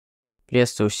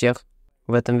Приветствую всех!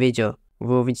 В этом видео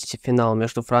вы увидите финал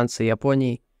между Францией и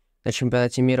Японией на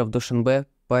чемпионате мира в Душанбе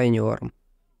по юниорам.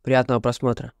 Приятного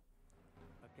просмотра!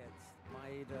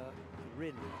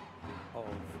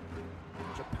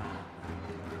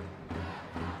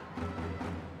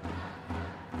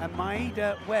 And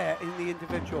Maeda, where in the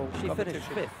individual She competition? finished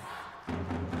 5th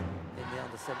in the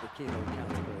under 70 kilo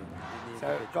category.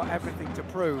 So got everything to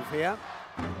prove here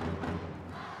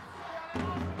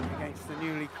against the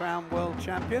newly crowned world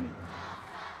champion.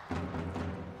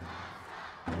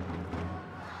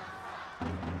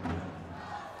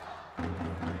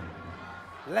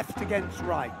 Left against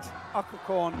right.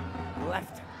 Okukorn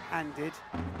left-handed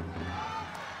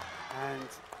and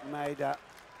Maeda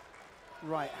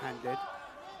right-handed.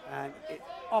 And it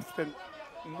often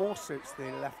more suits the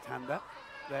left-hander.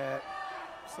 They're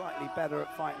slightly better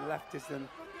at fighting lefties than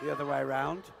the other way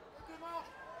around,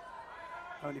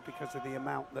 only because of the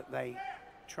amount that they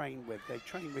train with. They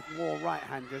train with more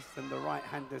right-handers than the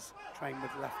right-handers train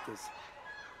with lefties.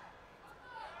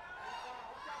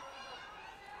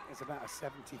 It's about a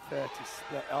 70-30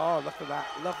 split. Oh, look at that.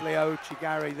 Lovely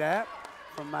Ochigari there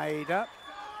from Maeda.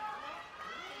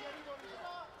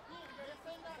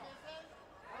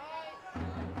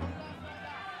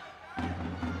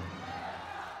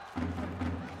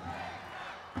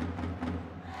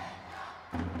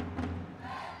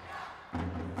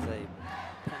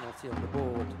 On the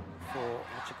board for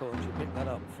Ochigari. She picked that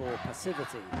up for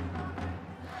passivity.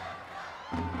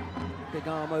 Big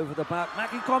arm over the back.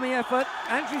 Makikomi effort,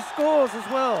 and she scores as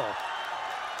well.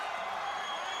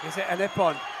 Is it a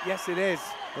nippon? Yes, it is.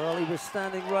 Well, he was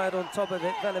standing right on top of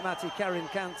it. Velimati Karin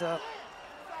Kanta.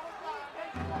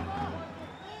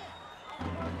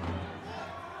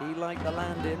 He liked the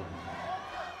landing.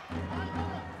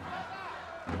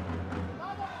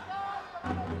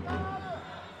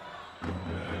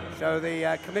 So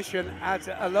the commission adds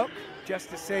a look just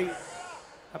to see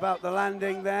about the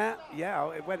landing there.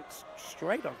 Yeah, it went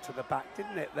straight onto the back,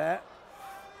 didn't it, there?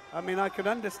 I mean, I can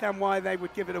understand why they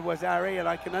would give it a Wazari, and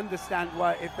I can understand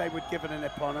why if they would give it a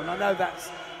Nippon. And I know that's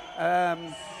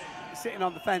sitting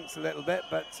on the fence a little bit,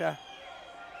 but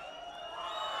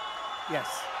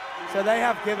yes. So they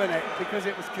have given it because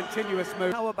it was continuous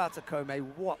movement. How about Akome?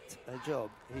 What a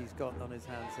job he's got on his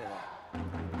hands here.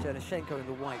 Chernishenko in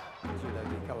the white, Judo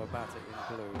Kawabata in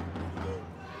blue.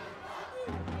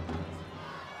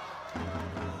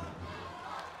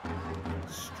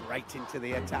 Straight into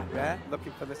the attack there,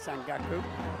 looking for the Sangaku,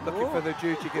 looking for the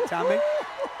Jujigatami.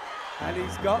 And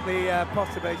he's got the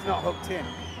possibility, he's not hooked in.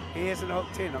 He isn't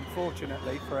hooked in,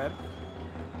 unfortunately for him.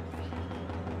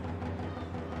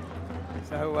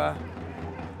 So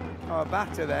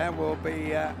Kawabata there will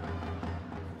be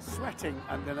sweating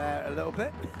under there a little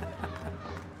bit.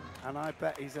 And I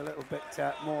bet he's a little bit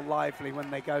more lively when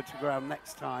they go to ground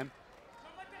next time.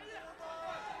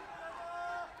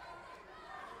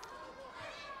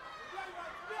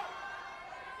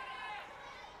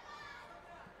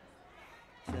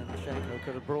 Chernishenko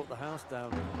could have brought the house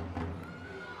down.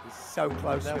 He's so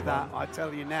close with that. I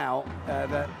tell you now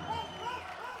that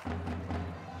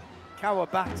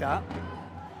Kawabata,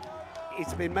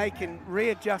 it's been making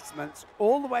readjustments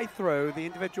all the way through the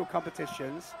individual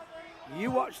competitions. You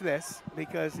watch this,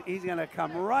 because he's going to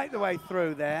come right the way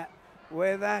through there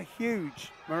with a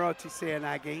huge Morote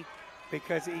Seoinage,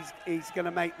 because he's going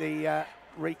to make the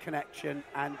reconnection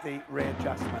and the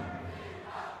readjustment.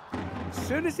 As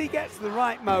soon as he gets the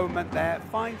right moment there,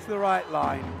 finds the right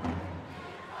line.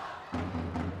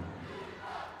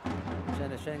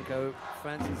 Chernishenko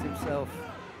fancies himself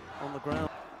on the ground.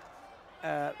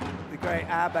 The great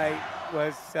Abe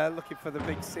was looking for the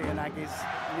big Seoinages,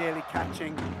 nearly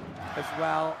catching as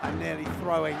well and nearly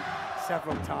throwing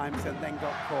several times and then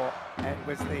got caught. It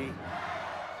was the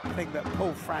thing that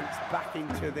pulled France back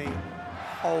into the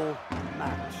whole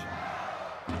match.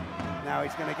 Now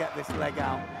he's going to get this leg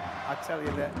out. I tell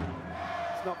you that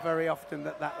it's not very often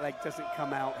that that leg doesn't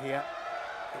come out here.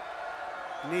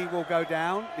 Knee will go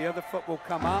down, the other foot will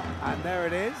come up, and there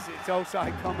it is. It's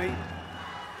Osai Komi.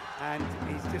 And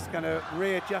he's just going to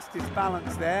readjust his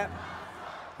balance there.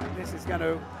 And this is going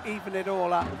to even it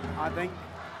all up, I think,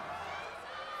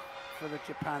 for the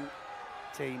Japan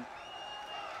team.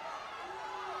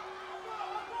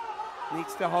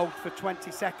 Needs to hold for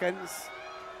 20 seconds.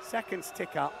 Seconds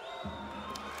tick up.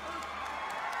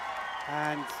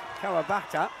 And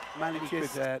Kawabata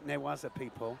manages Newaza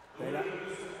people.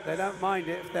 They don't mind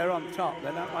it if they're on top.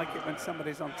 They don't like it when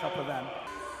somebody's on top of them.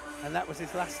 And that was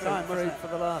his last time, wasn't it? For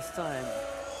the last time.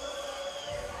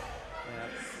 Yeah.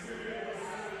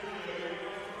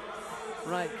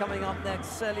 Right, coming up next,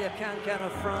 Celia Kankan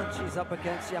of France. She's up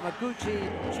against Yamaguchi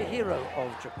Chihiro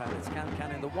of Japan. It's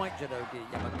Kankan in the white judogi,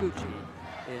 Yamaguchi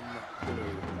in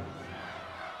blue.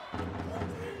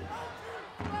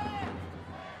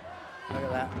 Look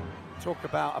at that. Talk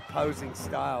about opposing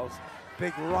styles.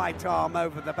 Big right arm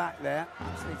over the back there.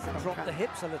 Just needs to drop the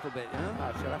hips a little bit, you know?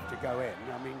 Oh, she'll have to go in.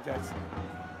 I mean, just...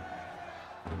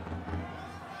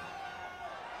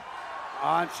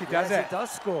 Oh, and she does it. She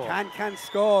does score. Kankan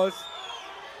scores.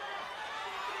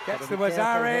 Gets the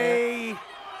Wazari.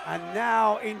 And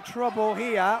now in trouble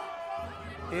here.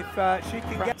 If she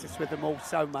can get this with them all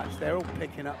so much, they're all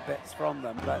picking up bits from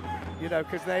them. But, you know,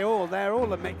 because they're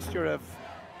all a mixture of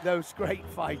those great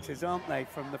fighters, aren't they,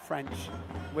 from the French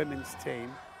women's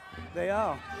team? They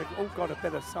are. They've all got a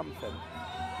bit of something.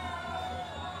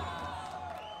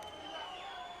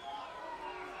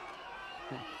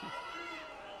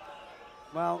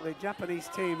 Well, the Japanese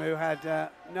team who had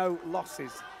no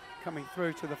losses coming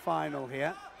through to the final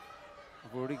here.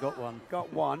 I've already got one.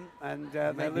 Got one, and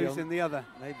they're losing the other.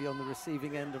 Maybe on the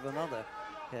receiving end of another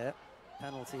here.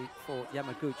 Penalty for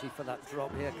Yamaguchi for that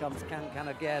drop. Here comes Kankan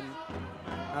again.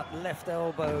 That left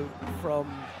elbow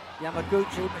from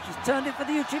Yamaguchi, but she's turned it for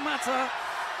the Uchimata.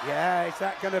 Yeah, is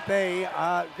that going to be?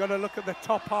 Got to look at the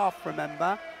top half,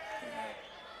 remember.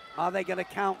 Are they going to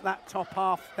count that top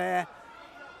half there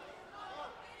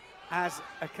as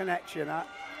a connection?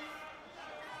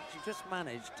 She just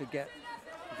managed to get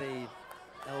the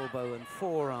elbow and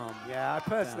forearm. Yeah, I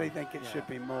personally down. think it should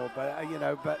be more, but you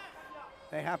know, but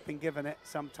they have been given it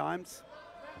sometimes.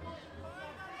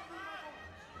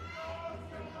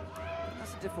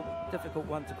 That's a difficult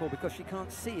one to call because she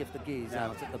can't see if the gi is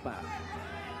out at the back.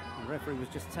 The referee was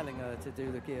just telling her to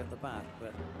do the gi at the back,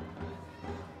 but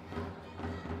I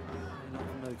may not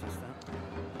have noticed that.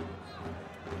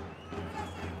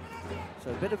 So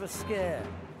a bit of a scare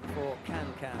for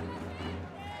Kankan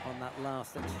on that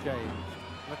last exchange.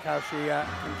 Look how she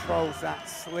controls that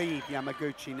sleeve,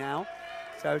 Yamaguchi, now.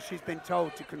 So she's been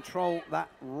told to control that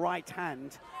right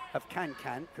hand of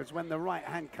Kankan, because when the right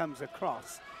hand comes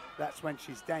across, that's when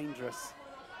she's dangerous.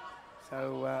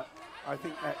 So I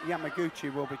think that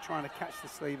Yamaguchi will be trying to catch the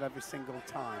sleeve every single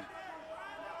time.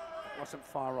 It wasn't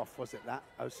far off, was it, that?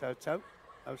 Osoto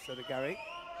Gary.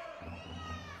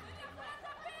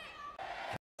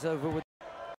 It's over with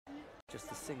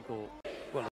just a single,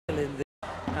 well, still in the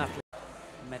athlete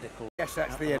medical. Yes,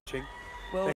 that's the edging.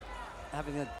 Well,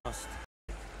 having a dust.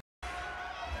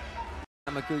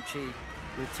 Yamaguchi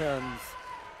returns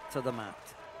to the mat.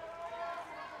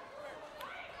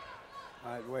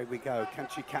 Right, away we go. Can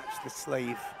she catch the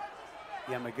sleeve,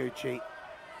 Yamaguchi?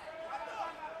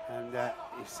 And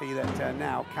you see that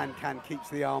now Kankan keeps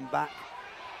the arm back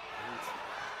and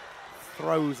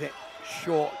throws it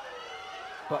short,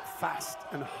 but fast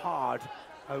and hard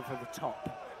over the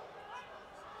top.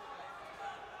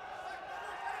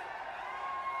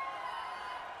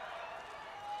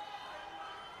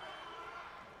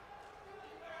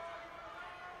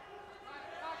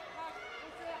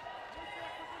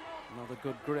 Another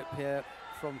good grip here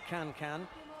from Kankan.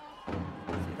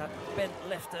 See that bent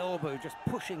left elbow just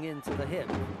pushing into the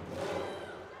hip.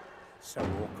 So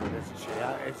awkward, isn't she?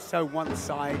 It's so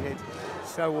one-sided,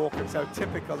 so awkward, so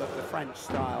typical of the French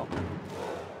style.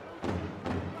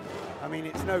 I mean,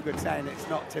 it's no good saying it's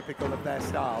not typical of their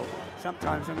style.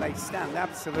 Sometimes when they stand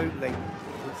absolutely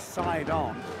side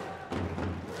on,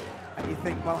 and you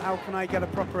think, well, how can I get a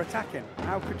proper attack in?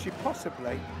 How could she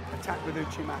possibly attack with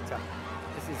Uchimata?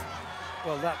 This is,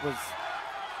 well, that was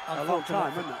a long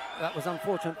time, wasn't it? That was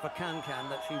unfortunate for Kankan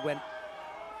that she went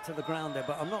to the ground there,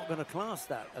 but I'm not going to class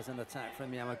that as an attack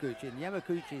from Yamaguchi. And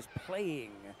Yamaguchi is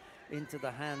playing into the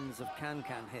hands of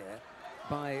Kankan here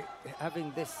by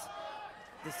having this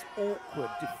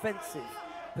awkward defensive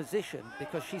position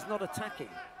because she's not attacking.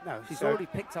 No, she's already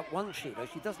picked up one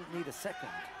Shido. She doesn't need a second.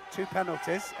 2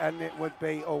 penalties, and it would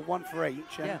be, or one for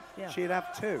each, and she'd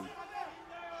have 2.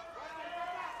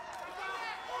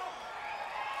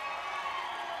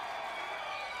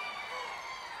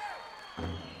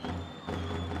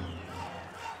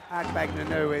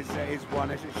 Agbagnanou is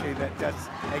one, isn't she, that does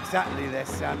exactly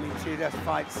this. I mean, she just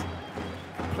fights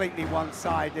completely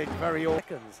one-sided, very awkward.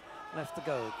 Seconds left to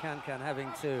go. Kankan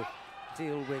having to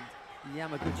deal with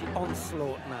Yamaguchi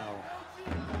onslaught now.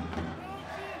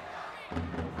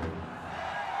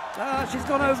 Ah, she's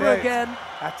gone over again.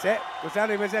 That's it.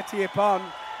 Wazari Rossetti upon.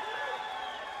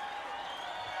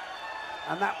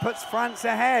 And that puts France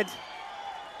ahead.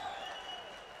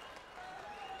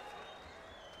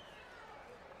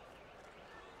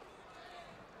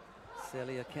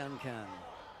 Celia Kankan.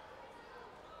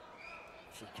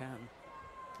 She can.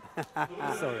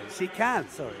 Sorry. She can.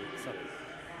 Sorry.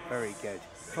 Very good.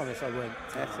 Promise I won't.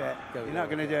 That's it. Go You're not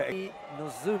going to do it.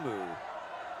 Nozumu.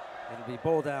 It'll be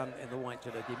ball down in the white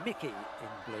judogi. Mickey in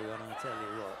blue, and I tell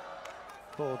you what,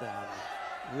 ball down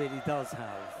really does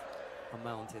have a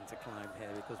mountain to climb here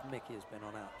because Mickey has been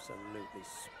on absolutely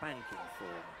spanking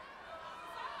form.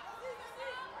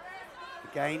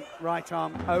 Again, right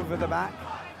arm over the back,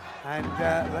 and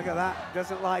look at that,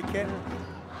 doesn't like it.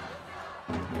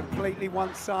 Completely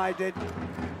one-sided.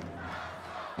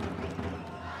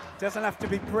 Doesn't have to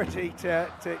be pretty to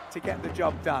get the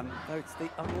job done. No, it's the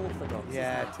unorthodox.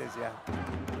 Yeah, it is, yeah.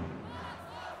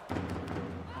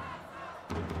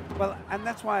 Well, and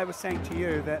that's why I was saying to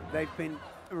you that they've been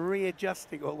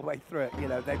readjusting all the way through it. You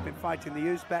know, they've been fighting the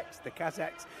Uzbeks, the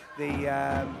Kazakhs, the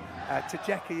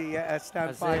Tajiki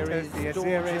fighters, the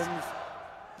Azeris,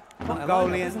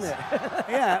 Mongolians, isn't it?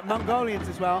 yeah, Mongolians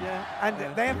as well. Yeah,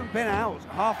 and they haven't been out.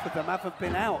 Half of them haven't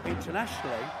been out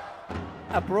internationally,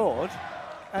 abroad,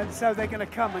 and so they're going to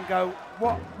come and go.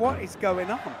 What is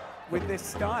going on with this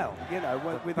style? You know,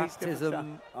 with these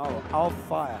different styles. Oh, of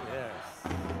fire. Yes.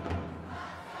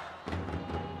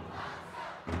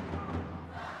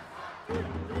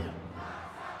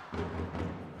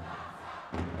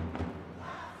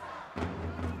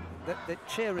 They're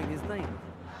cheering his name.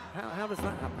 How does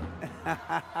that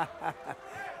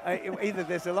happen? Either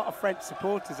there's a lot of French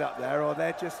supporters up there, or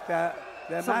they're just they're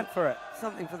mad for it.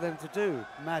 Something for them to do.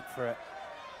 Mad for it.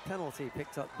 Penalty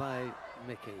picked up by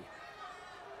Mickey.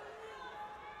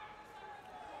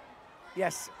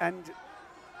 Yes, and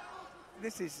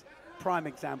this is prime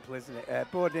example, isn't it?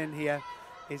 Bourdin here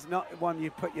is not one you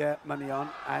put your money on,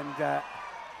 and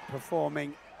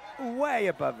performing way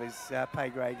above his pay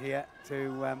grade here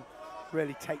to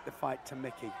really take the fight to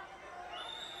Mickey.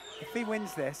 If he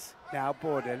wins this now,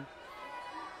 Bourdin,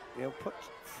 he'll put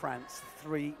France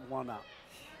 3-1 up.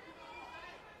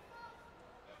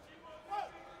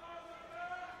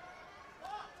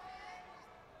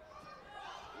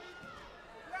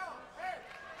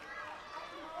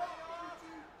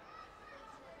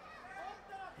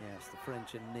 Yes, the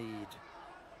French in need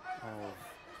of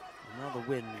another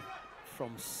win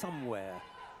from somewhere.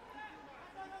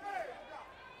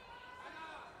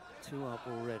 2 up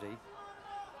already.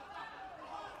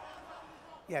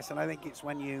 Yes, and I think it's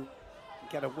when you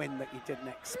get a win that you didn't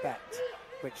expect,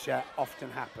 which often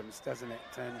happens, doesn't it?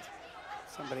 And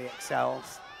somebody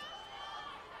excels.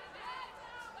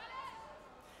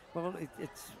 Well,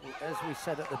 it's as we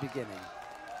said at the beginning,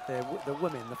 the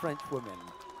women, the French women,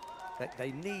 that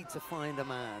they need to find a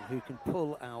man who can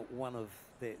pull out one of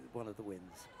the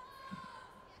wins.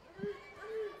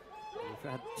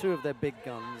 We've had 2 of their big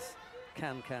guns,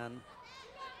 Can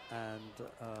and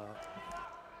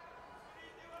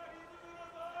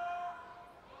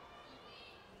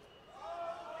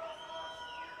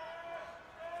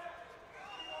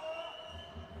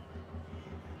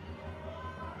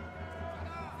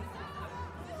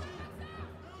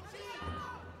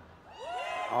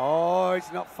oh,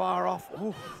 he's not far off.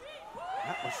 Ooh,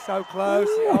 that was so close.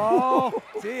 Oh,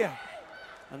 dear.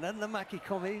 And then the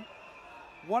Makikomi.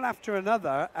 One after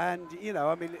another, and, you know,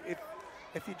 I mean,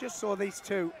 if you just saw these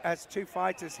two as 2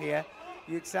 fighters here,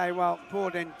 you'd say, well,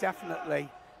 Bourdin definitely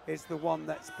is the one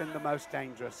that's been the most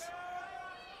dangerous.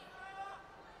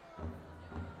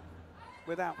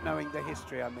 Without knowing the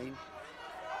history, I mean.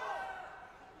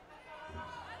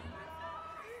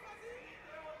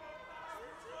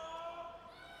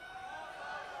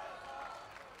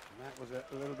 And that was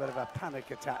a little bit of a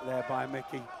panic attack there by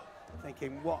Mickey,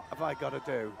 thinking, what have I got to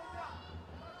do?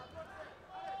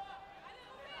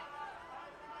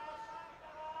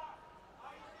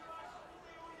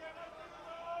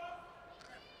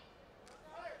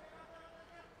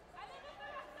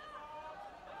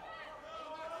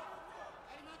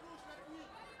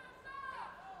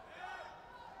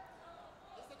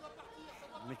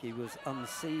 Mickey was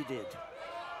unseeded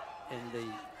in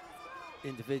the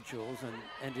individuals and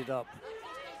ended up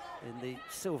in the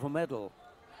silver medal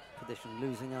position,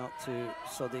 losing out to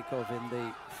Sodikov in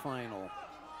the final.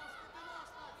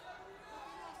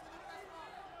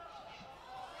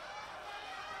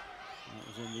 That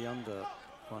was in the under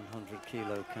 100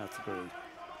 kilo category.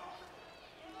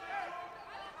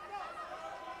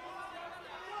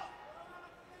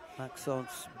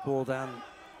 Maxence Bourdin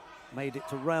made it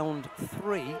to round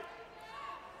 3,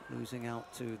 losing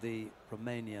out to the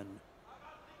Romanian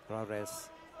Rares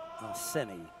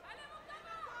Arseni.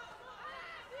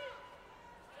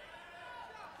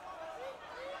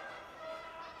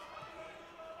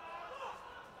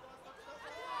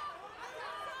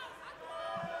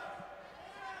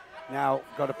 Now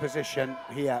got a position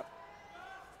here.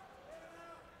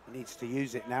 Needs to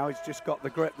use it now. He's just got the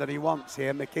grip that he wants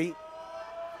here, Mickey.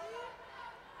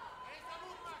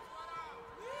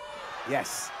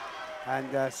 Yes,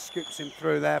 and scoops him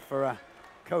through there for a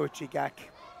Kouchigak.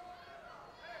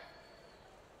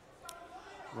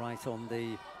 Right on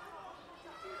the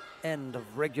end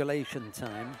of regulation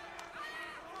time.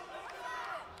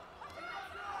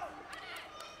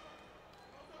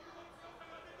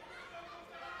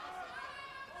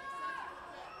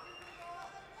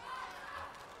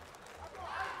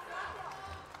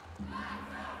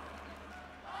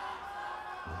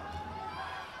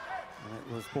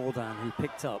 It was Bourdain who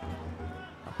picked up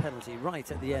a penalty right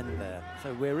at the end there.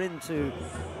 So we're into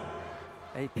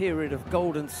a period of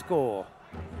golden score.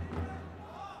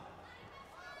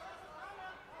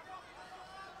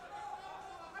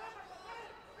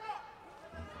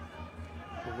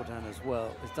 Bourdain as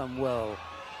well has done well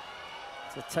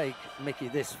to take Mickey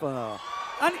this far.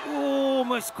 And it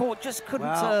almost caught, just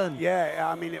couldn't turn.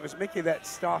 Yeah, I mean, it was Mickey that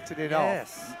started it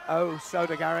off. Oh,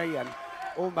 Sodagari, and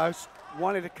almost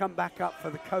wanted to come back up for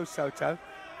the Kosoto,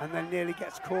 and then nearly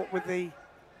gets caught with the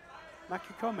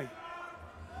Makikomi.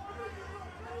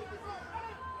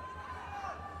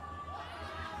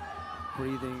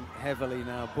 Breathing heavily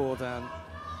now, Bourdain.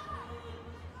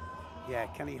 Yeah,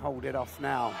 can he hold it off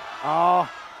now?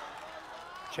 Oh,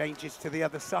 changes to the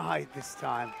other side this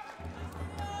time.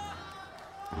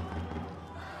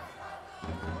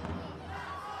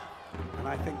 And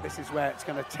I think this is where it's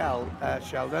going to tell,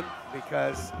 Sheldon,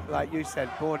 because, like you said,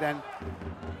 Bourdain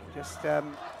just a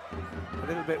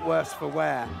little bit worse for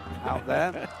wear out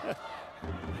there.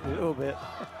 A little bit.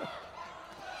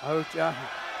 Oja,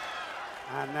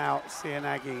 and now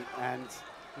Sianagi, and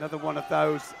another one of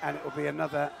those, and it will be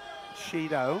another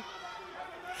Shido.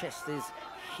 Chest is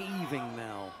heaving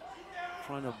now,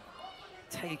 trying to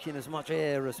take in as much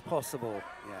air as possible.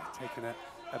 Yeah, taking a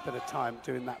bit of time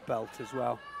doing that belt as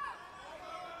well.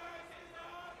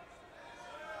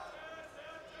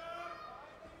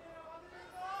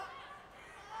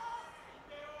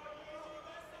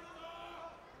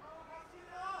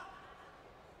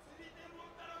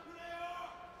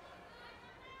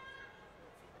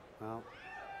 Well,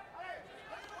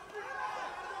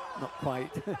 not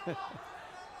quite.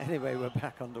 Anyway, we're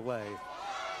back underway.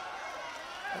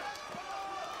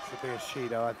 Should be a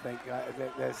Shido, I think.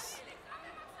 There's,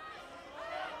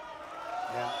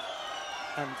 yeah.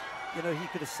 And you know, he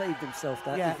could have saved himself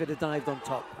that if it had dived on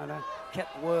top. I know.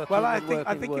 Kept working. Well, I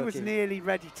and think he was nearly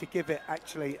ready to give it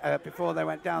actually before they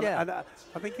went down. Yeah. And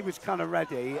I think he was kind of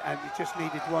ready, and he just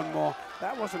needed one more.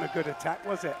 That wasn't a good attack,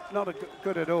 was it? Not a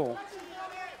good at all.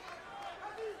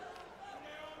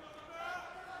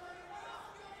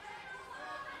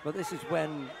 But this is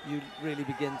when you really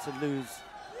begin to lose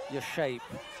your shape.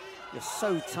 You're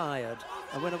so tired.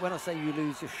 And when I say you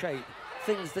lose your shape,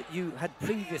 things that you had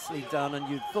previously done and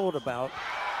you'd thought about,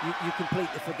 you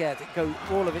completely forget.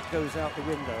 All of it goes out the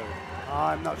window.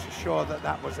 I'm not so sure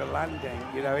that was a landing.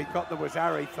 You know, he got the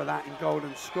Wazari for that in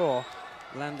golden score.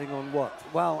 Landing on what?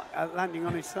 Well, landing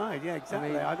on his side, yeah,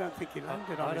 exactly. I don't think he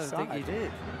landed on his side. I don't think he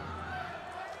did.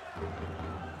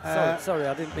 Sorry,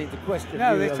 I didn't mean to question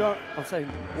no, you. I'm saying,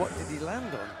 what did he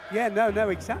land on? Yeah, no,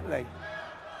 exactly.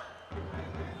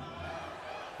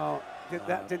 Oh,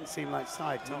 that didn't seem like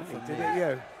side to me, did it,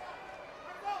 you?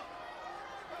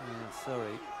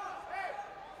 Sorry.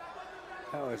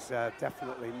 That was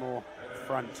definitely more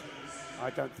front.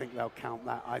 I don't think they'll count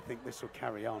that. I think this will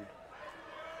carry on.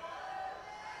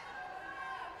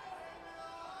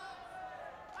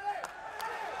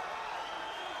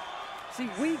 See,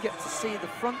 we get to see the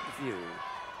front view,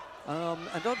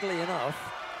 and oddly enough,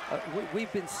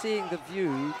 we've been seeing the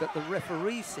view that the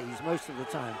referee sees most of the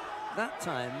time. That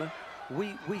time,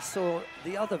 we saw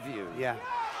the other view. Yeah.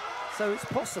 So it's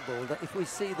possible that if we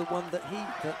see the one that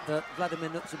that Vladimir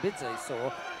Nutsubidze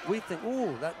saw, we think,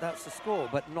 oh, that's the score,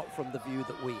 but not from the view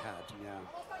that we had. Yeah.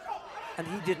 And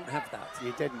he didn't have that.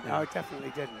 He didn't. No,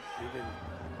 definitely didn't. He didn't.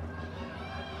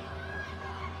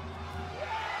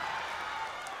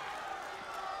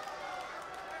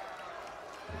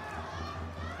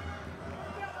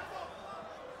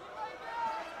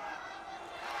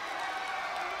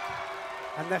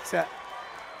 And that's a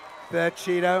third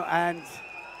Shido, and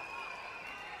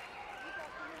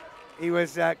he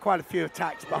was quite a few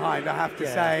attacks behind, I have to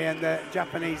say, and the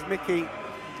Japanese Mickey.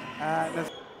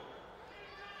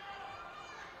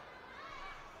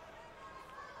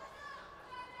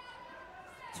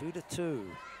 2-2.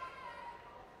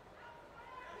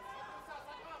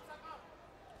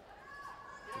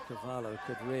 Cavallo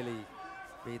could really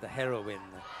be the heroine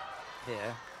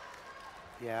here.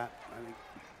 Yeah, I think.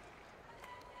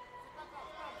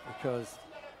 Because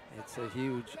It's a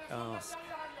huge ask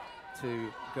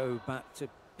to go back to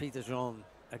Peter Jean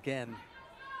again.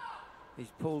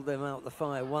 He's pulled them out the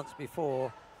fire once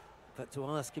before, but to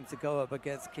ask him to go up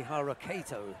against Kihara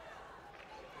Kato and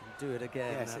do it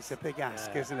again. Yes, it's a big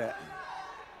ask, isn't it?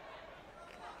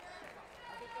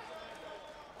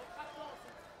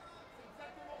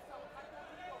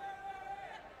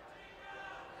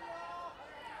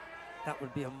 That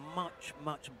would be a much,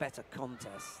 much better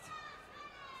contest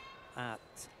at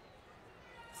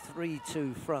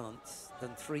 3-2 France than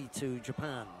 3-2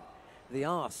 Japan. The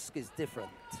ask is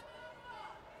different.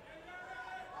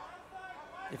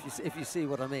 If you see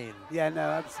what I mean. Yeah, no,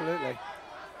 absolutely.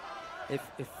 If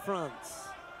France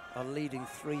are leading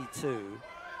 3-2,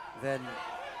 then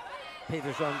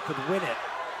Peter Jean could win it.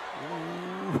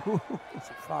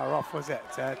 Wasn't far off, was it,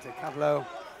 to Cavalo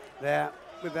there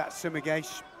with that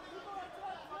Sumigation.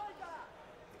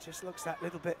 Just looks that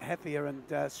little bit heavier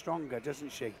and stronger,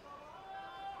 doesn't she? And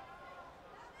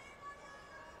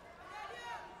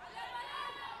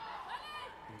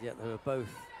yet they were both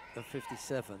at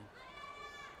 57.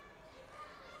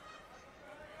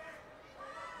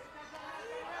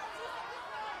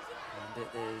 And it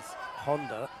is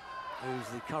Honda who's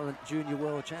the current junior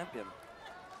world champion.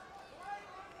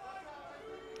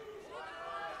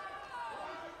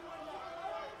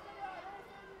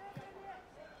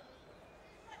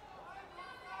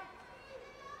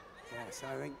 So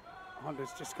I think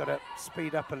Honda's just got to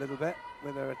speed up a little bit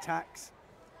with her attacks.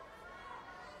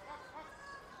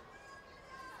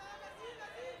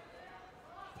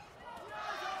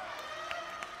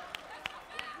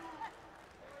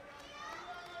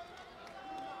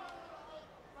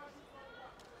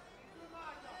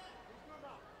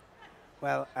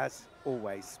 Well, as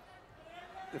always,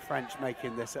 the French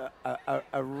making this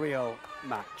a real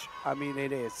match. I mean,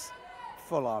 it is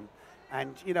full on.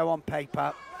 And, you know, on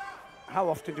paper, how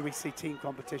often do we see team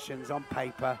competitions on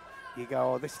paper? You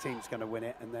go, oh, this team's going to win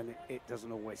it, and then it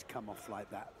doesn't always come off like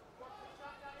that,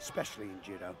 especially in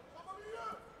judo.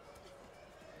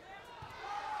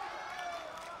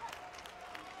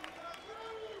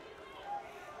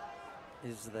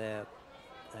 Is there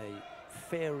a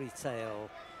fairy tale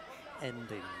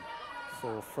ending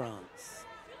for France?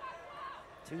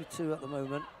 2-2 at the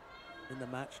moment in the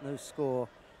match, no score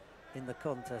in the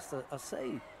contest. I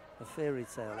say a fairy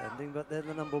tale ending, but they're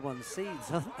the #1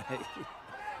 seeds, aren't they?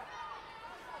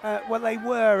 Well, they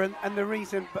were, and the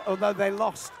reason, although they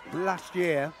lost last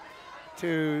year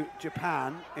to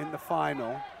Japan in the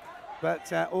final,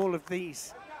 but all of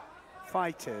these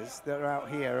fighters that are out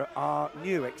here are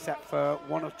new, except for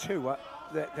 1 or 2.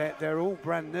 They're all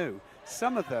brand new.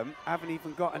 Some of them haven't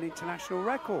even got an international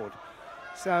record.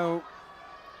 So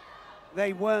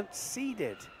they weren't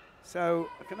seeded. So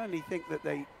I can only think that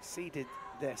they seeded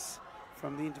this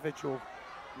from the individual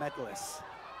medalists.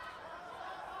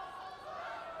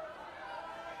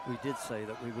 We did say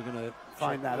that we were going to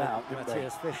find that out, didn't we?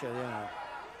 Matthias Fischer, yeah.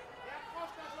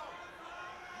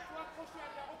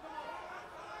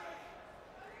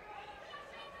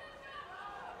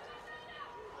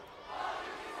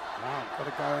 Wow, got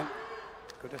to go in.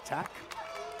 Good attack.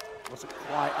 Wasn't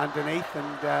quite underneath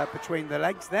and between the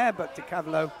legs there, but De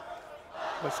Cavalo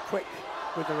was quick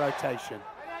with the rotation.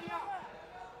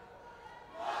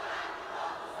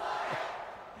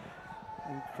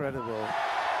 Incredible.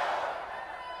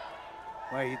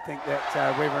 Well, you'd think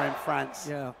that we were in France.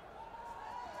 Yeah.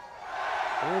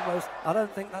 Almost. I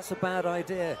don't think that's a bad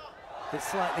idea. It's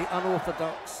slightly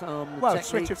unorthodox well, techniques.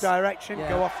 Switch of direction, yeah.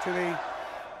 Go off to the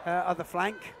other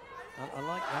flank. I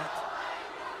like that.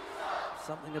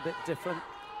 Something a bit different.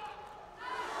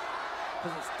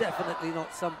 Because it's definitely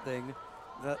not something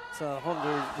that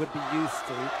Honda would be used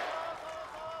to.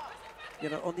 You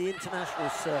know, on the international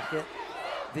circuit,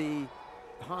 the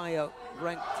higher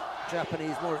ranked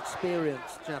Japanese, more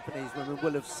experienced Japanese women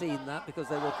will have seen that because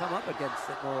they will come up against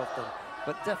it more often.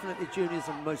 But definitely juniors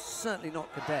and most certainly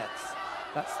not cadets.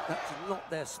 That's not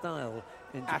their style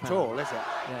in Japan. At all, is it?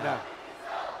 Yeah. No.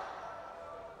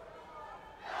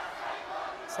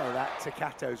 Say that,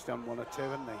 Takato's done 1 or 2,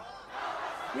 hasn't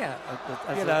he? Yeah.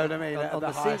 You know what I mean, at on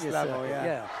the highest senior level, circuit,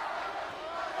 yeah.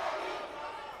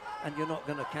 And you're not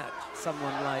going to catch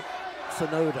someone like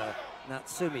Sonoda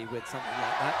Natsumi with something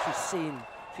like that.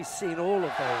 She's seen all of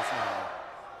those now.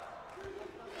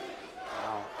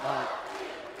 Wow. Well,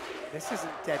 this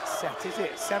isn't dead set, is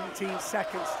it? 17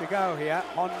 seconds to go here.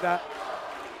 Honda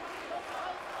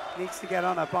needs to get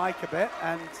on her bike a bit,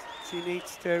 and she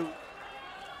needs to.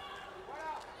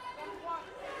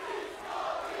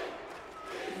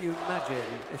 Can you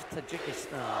imagine if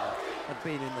Tajikistan had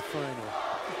been in the final?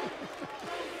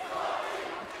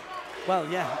 Well,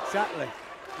 yeah, exactly.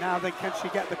 Now then, can she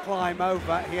get the climb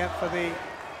over here for the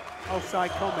outside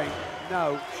coming?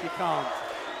 No, she can't.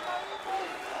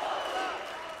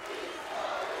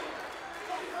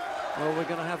 Well, we're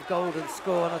going to have golden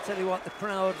score, and I'll tell you what, the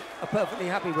crowd are perfectly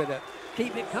happy with it.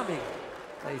 Keep it coming,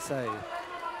 they say.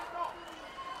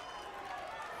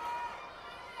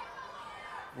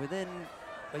 Within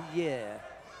a year,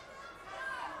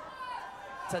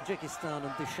 Tajikistan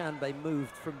and Dushanbe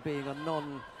moved from being a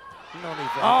non-event.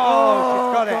 Oh,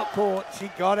 she's got it. Caught. She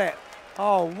got it.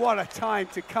 Oh, what a time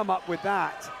to come up with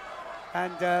that.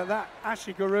 And that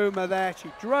Ashiguruma there,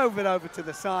 she drove it over to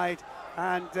the side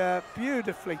and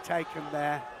beautifully taken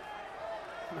there.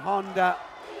 And Honda,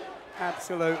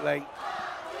 absolutely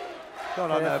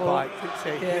got on her bike,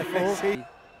 didn't she? Careful.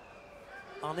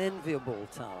 Unenviable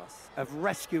task Of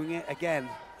rescuing it again.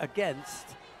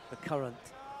 against the current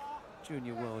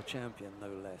junior world champion, no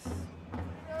less.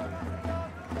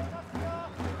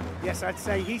 Yes, I'd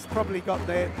say he's probably got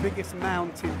the biggest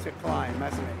mountain to climb,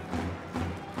 hasn't he?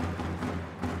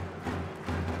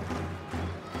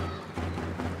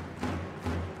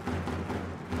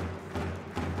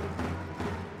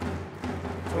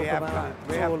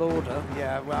 We have order.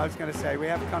 Yeah, well, I was going to say, we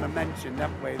have kind of mentioned,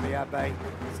 haven't we, the Abe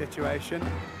situation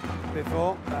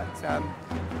before, but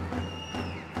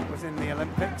it was in the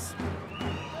Olympics.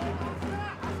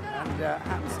 And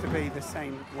happens to be the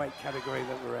same weight category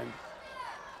that we're in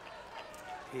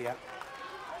here.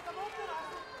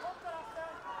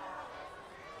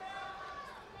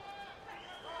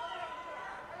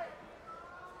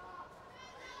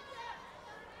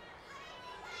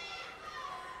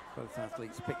 Both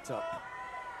athletes picked up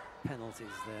penalties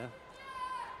there.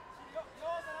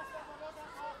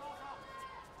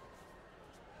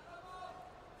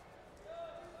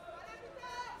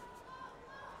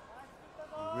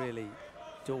 A really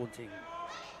daunting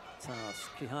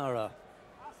task. Kihara,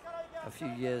 a few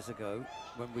years ago,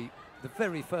 when the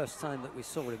very first time that we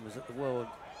saw him was at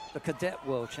the Cadet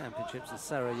World Championships in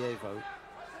Sarajevo.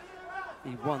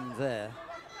 He won there.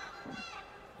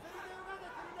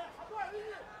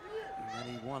 And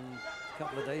he won a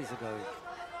couple of days ago.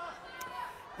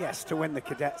 Yes, to win the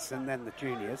cadets and then the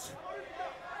juniors.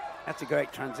 That's a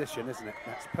great transition, isn't it?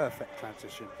 That's perfect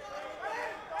transition.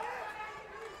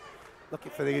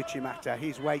 Looking for the Uchimata.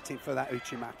 He's waiting for that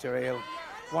Uchimata. He'll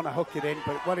want to hook it in,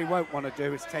 but what he won't want to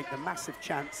do is take the massive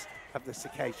chance of the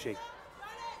Sakechi.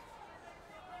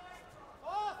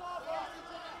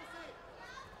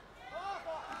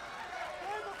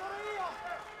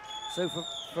 So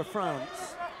for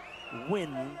France,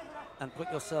 win and put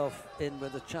yourself in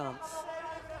with a chance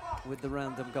with the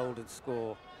random golden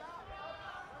score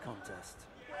contest.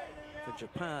 For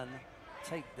Japan,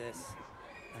 take this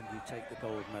and you take the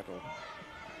gold medal.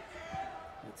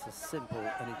 It's as simple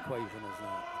an equation as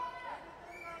that.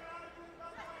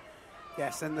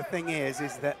 Yes, and the thing is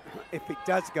that if it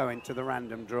does go into the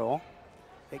random draw,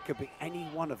 it could be any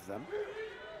one of them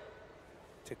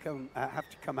to have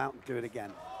to come out and do it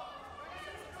again.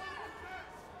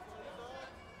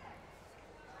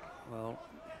 Well,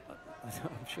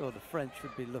 I'm sure the French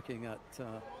would be looking at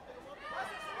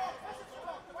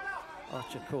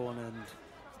Archacorn and...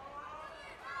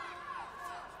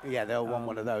 Yeah, they'll want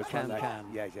one of those, won't they? Can.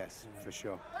 Yeah, yes, yeah. For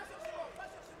sure.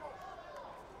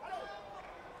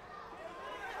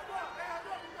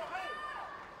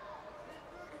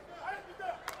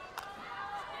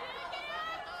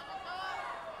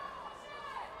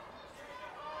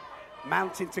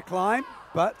 Mountain to climb,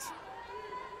 but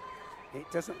it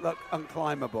doesn't look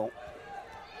unclimbable.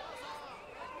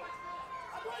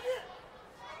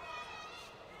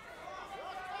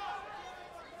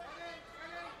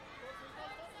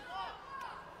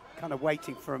 Kind of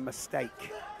waiting for a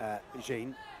mistake,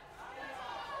 Jean.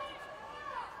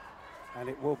 And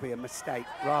it will be a mistake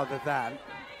rather than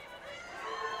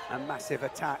a massive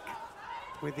attack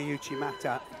with the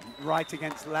Uchimata. Right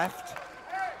against left.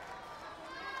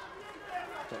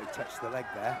 Don't he touch the leg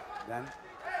there, then,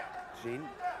 Jean.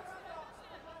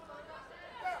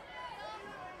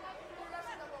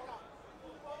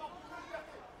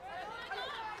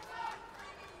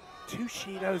 Two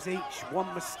Shidos each,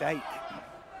 one mistake.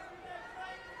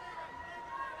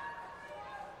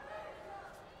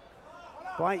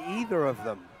 By either of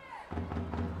them.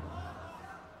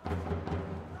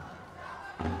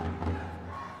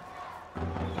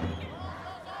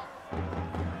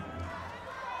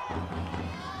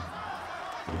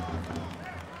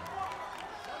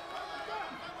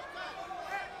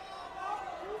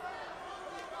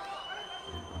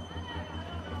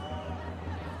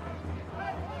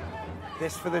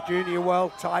 This for the junior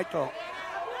world title.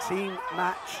 Team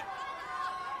match.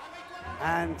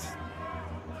 And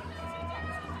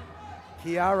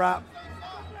Chiara,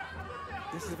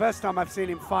 this is the first time I've seen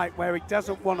him fight where he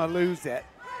doesn't want to lose it.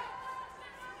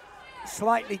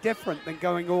 Slightly different than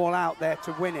going all out there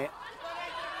to win it.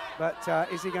 But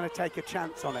is he going to take a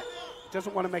chance on it?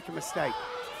 Doesn't want to make a mistake.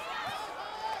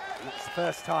 And that's the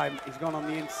first time he's gone on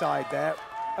the inside there.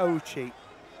 Ouchi.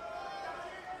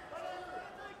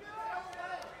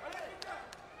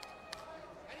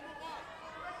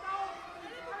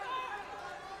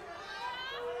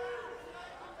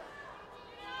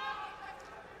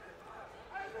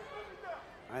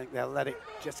 I think they'll let it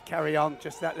just carry on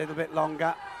just that little bit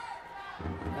longer.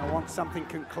 I want something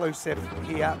conclusive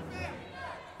here,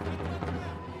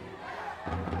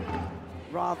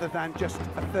 rather than just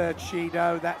a third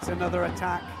Judo. That's another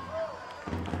attack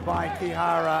by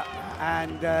Chiara,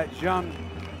 and Jean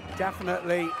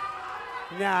definitely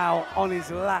now on his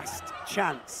last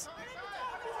chance.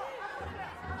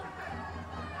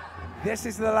 This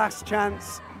is the last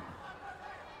chance.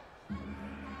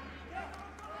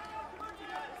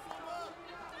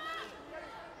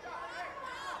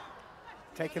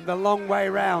 Taking the long way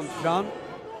round, Jean.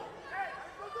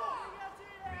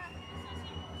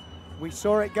 We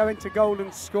saw it go into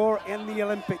golden score in the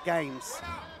Olympic Games.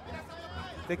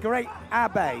 The great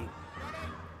Abe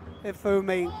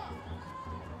Ifumi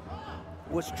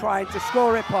was trying to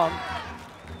score it on,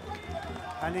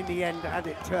 and in the end had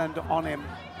it turned on him.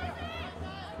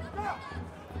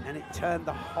 And it turned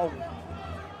the whole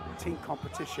team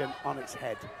competition on its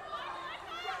head.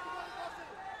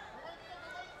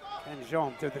 Can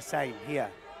Jean do the same here?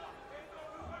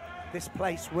 This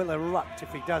place will erupt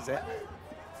if he does it.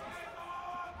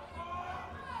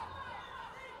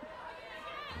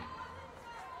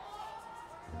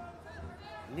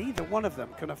 Neither one of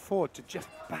them can afford to just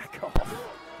back off.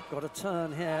 Got a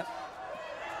turn here.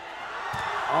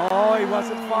 Oh, he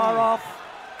wasn't far off.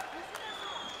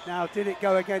 Now, did it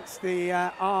go against the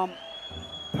arm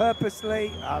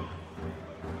purposely?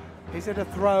 Is it a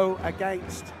throw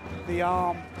against the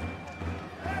arm?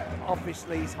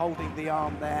 Obviously, he's holding the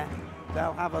arm there.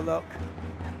 They'll have a look.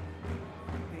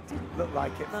 It didn't look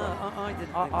like it. No, I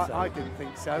didn't think so. I didn't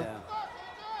think so. Yeah.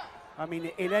 I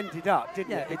mean, it ended up,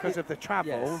 didn't it, because of the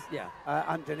travel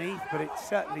underneath, but it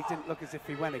certainly didn't look as if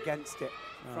he went against it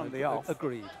from the off.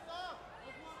 Agreed.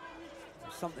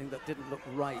 Something that didn't look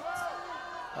right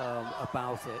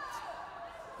about it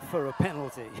for a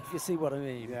penalty, if you see what I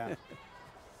mean. Yeah. It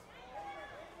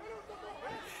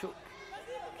shook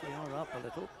Chiara up a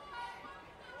little.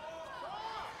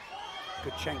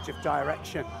 Good change of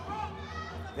direction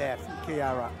there from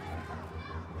Chiara.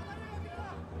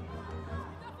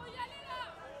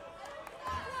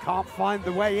 Can't find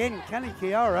the way in, can he,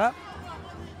 Chiara?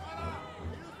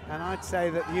 And I'd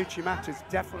say that the Uchimata is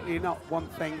definitely not one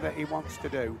thing that he wants to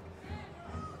do.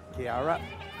 Chiara.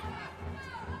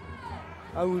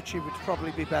 Ouchi would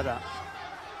probably be better.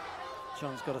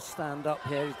 John's got to stand up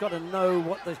here. He's got to know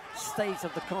what the state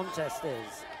of the contest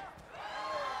is.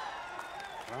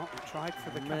 Well, he tried for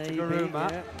the Kataguruma.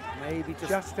 Yeah, maybe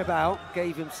just about.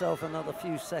 Gave himself another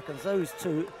few seconds. Those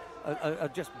two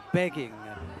are just begging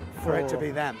for it to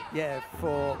be them. Yeah,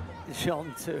 for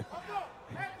Jean to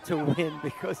win,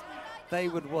 because they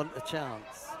would want a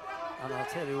chance. And I'll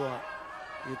tell you what,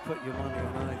 you'd put your money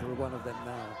on either one of them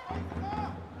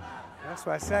now. That's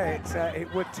why I say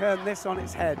it would turn this on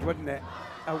its head, wouldn't it?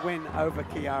 A win over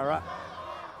Chiara.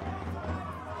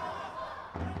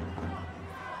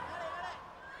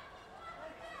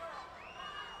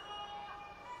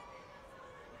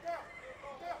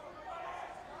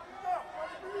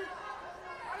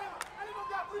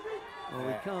 Well,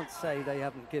 we can't say they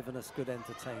haven't given us good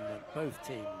entertainment, both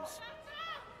teams.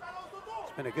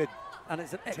 It's been a good and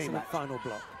it's an excellent final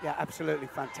block. Yeah, absolutely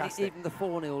fantastic. Even the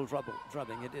 4-0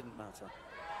 drubbing, it didn't matter.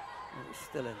 It was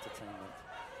still entertainment.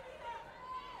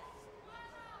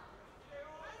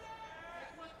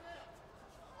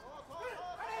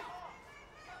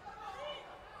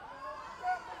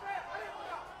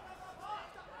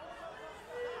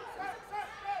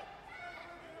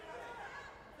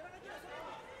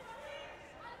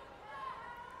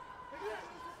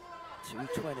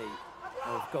 .220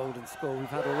 of golden score we've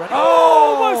had already. Oh!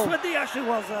 Almost with the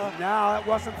Ashiwaza. No, it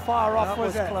wasn't far off,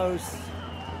 was it? That was close.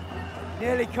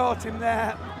 Nearly caught him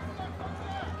there.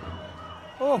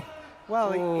 Oh,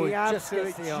 well, he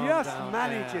absolutely just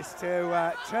manages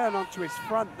to turn onto his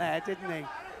front there, didn't he?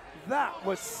 That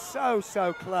was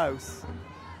so close.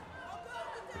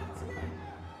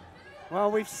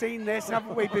 Well, we've seen this,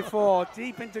 haven't we, before?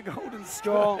 Deep into golden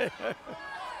score.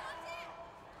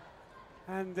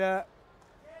 And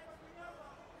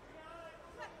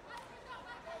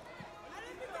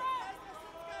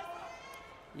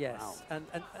Yes, Wow.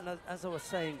 and as I was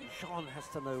saying, Jean has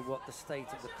to know what the state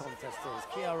of the contest is.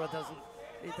 Chiara doesn't,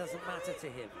 it doesn't matter to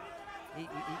him. He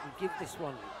can give this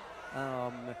one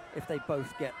if they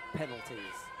both get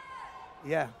penalties.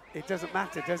 Yeah, it doesn't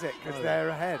matter, does it? Because No. they're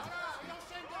ahead.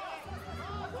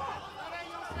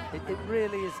 It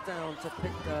really is down to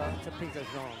Peter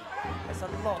Jean. It's a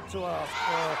lot to ask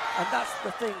for, and that's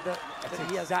the thing that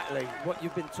he has, exactly what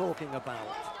you've been talking about.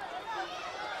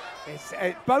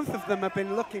 Both of them have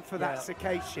been looking for that Yeah.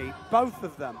 saké sheet, both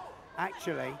of them,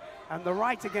 actually. And the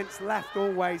right against left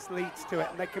always leads to it,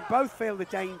 and they can both feel the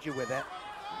danger with it.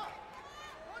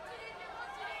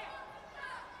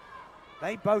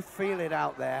 They both feel it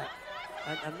out there.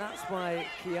 And that's why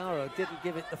Chiara didn't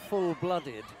give it the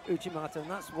full-blooded Uchimata, and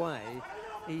that's why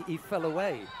he fell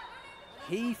away.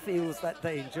 He feels that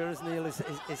danger, as Neil is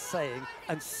saying,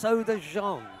 and so does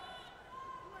Jean.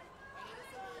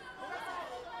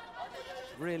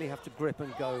 Really have to grip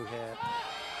and go here.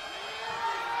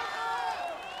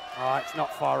 Oh, it's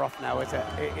not far off now, is it?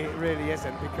 It really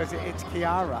isn't, because it's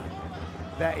Chiara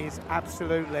that is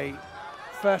absolutely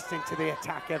first into the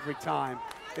attack every time.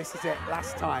 This is it,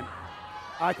 last time.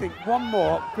 I think one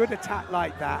more good attack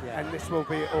like that, Yeah. and this will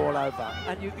be all over.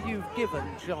 And you've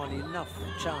given John enough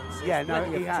chances. Yeah, no,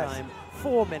 plenty he of has. time.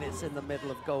 4 minutes in the middle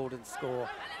of golden score.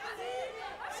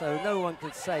 So no one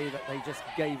can say that they just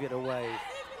gave it away.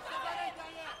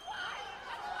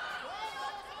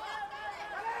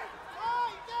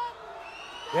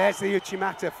 There's the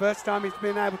Uchimata. First time he's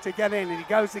been able to get in, and he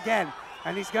goes again,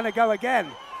 and he's going to go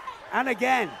again, and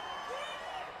again.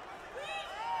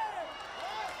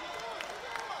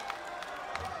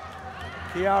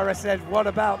 Chiara said, what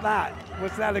about that?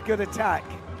 Was that a good attack?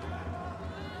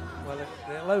 Well,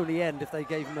 it'll only end if they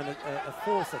gave him a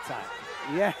force attack.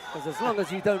 Yeah. Because as long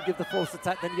as you don't give the force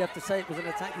attack, then you have to say it was an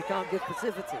attack. You can't give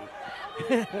passivity.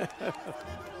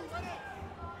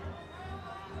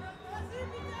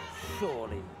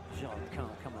 Surely Jean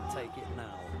can't come and take it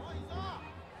now.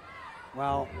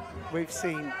 Well, we've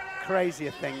seen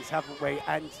crazier things, haven't we?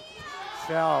 And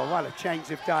so, oh, what a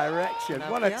change of direction.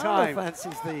 Now, What a Chiara time.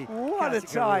 fancies the What a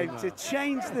time Katakirima. to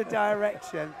change the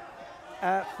direction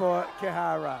for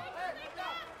Chiara.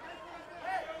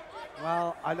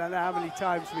 Well, I don't know how many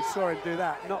times we saw him do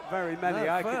that. Not very many, No,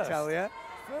 I can first. tell you.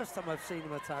 First time I've seen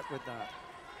him attack with that.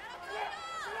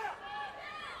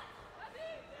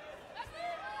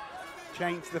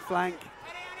 Change the flank.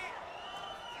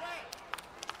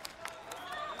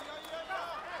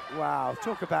 Wow,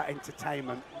 talk about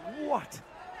entertainment. What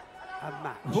a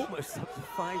match. Almost up to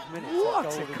 5 minutes. of What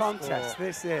a golden contest score.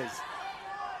 this is.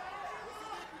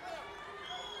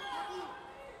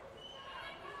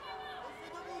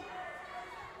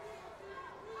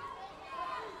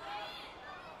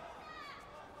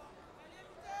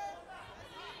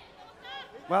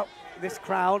 Well, this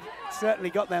crowd certainly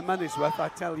got their money's worth, I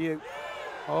tell you.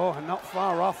 Oh, and not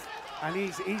far off. And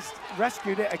he's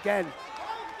rescued it again.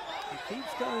 He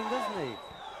keeps going, doesn't he?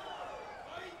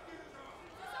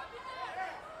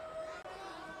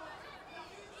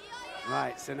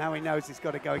 Right, so now he knows he's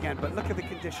got to go again. But look at the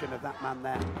condition of that man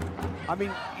there. I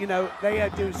mean, you know, they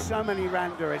do so many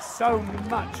randoris, so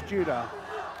much judo.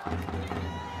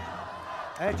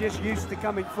 They're just used to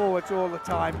coming forwards all the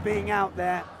time, being out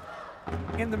there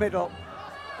in the middle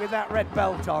with that red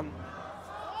belt on,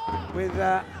 with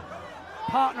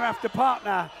partner after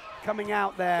partner coming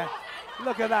out there.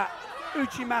 Look at that,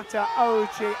 Uchimata,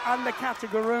 Ouchi, and the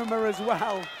Kataguruma as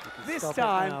well. This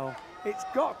time, it's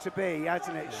got to be,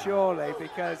 hasn't it, surely,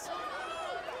 because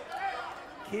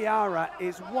Chiara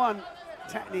is one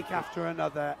technique after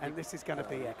another, and this is going to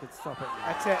be it. Could stop it now.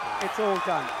 That's it, it's all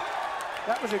done.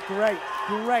 That was a great,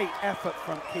 great effort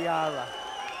from Chiara.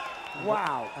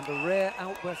 Wow. And a rare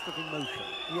outburst of emotion.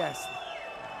 Yes.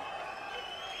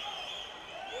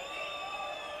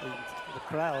 The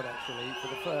crowd, actually, for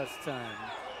the first time,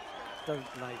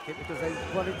 don't like it because they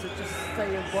wanted to just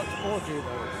stay and watch more judo.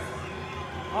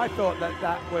 I thought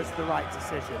that was the right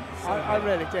decision. I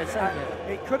really did.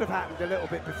 It could have happened a little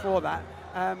bit before that,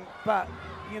 but,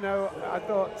 you know, I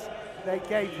thought they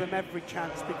gave them every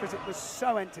chance because it was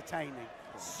so entertaining.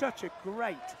 Such a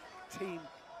great team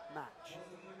match.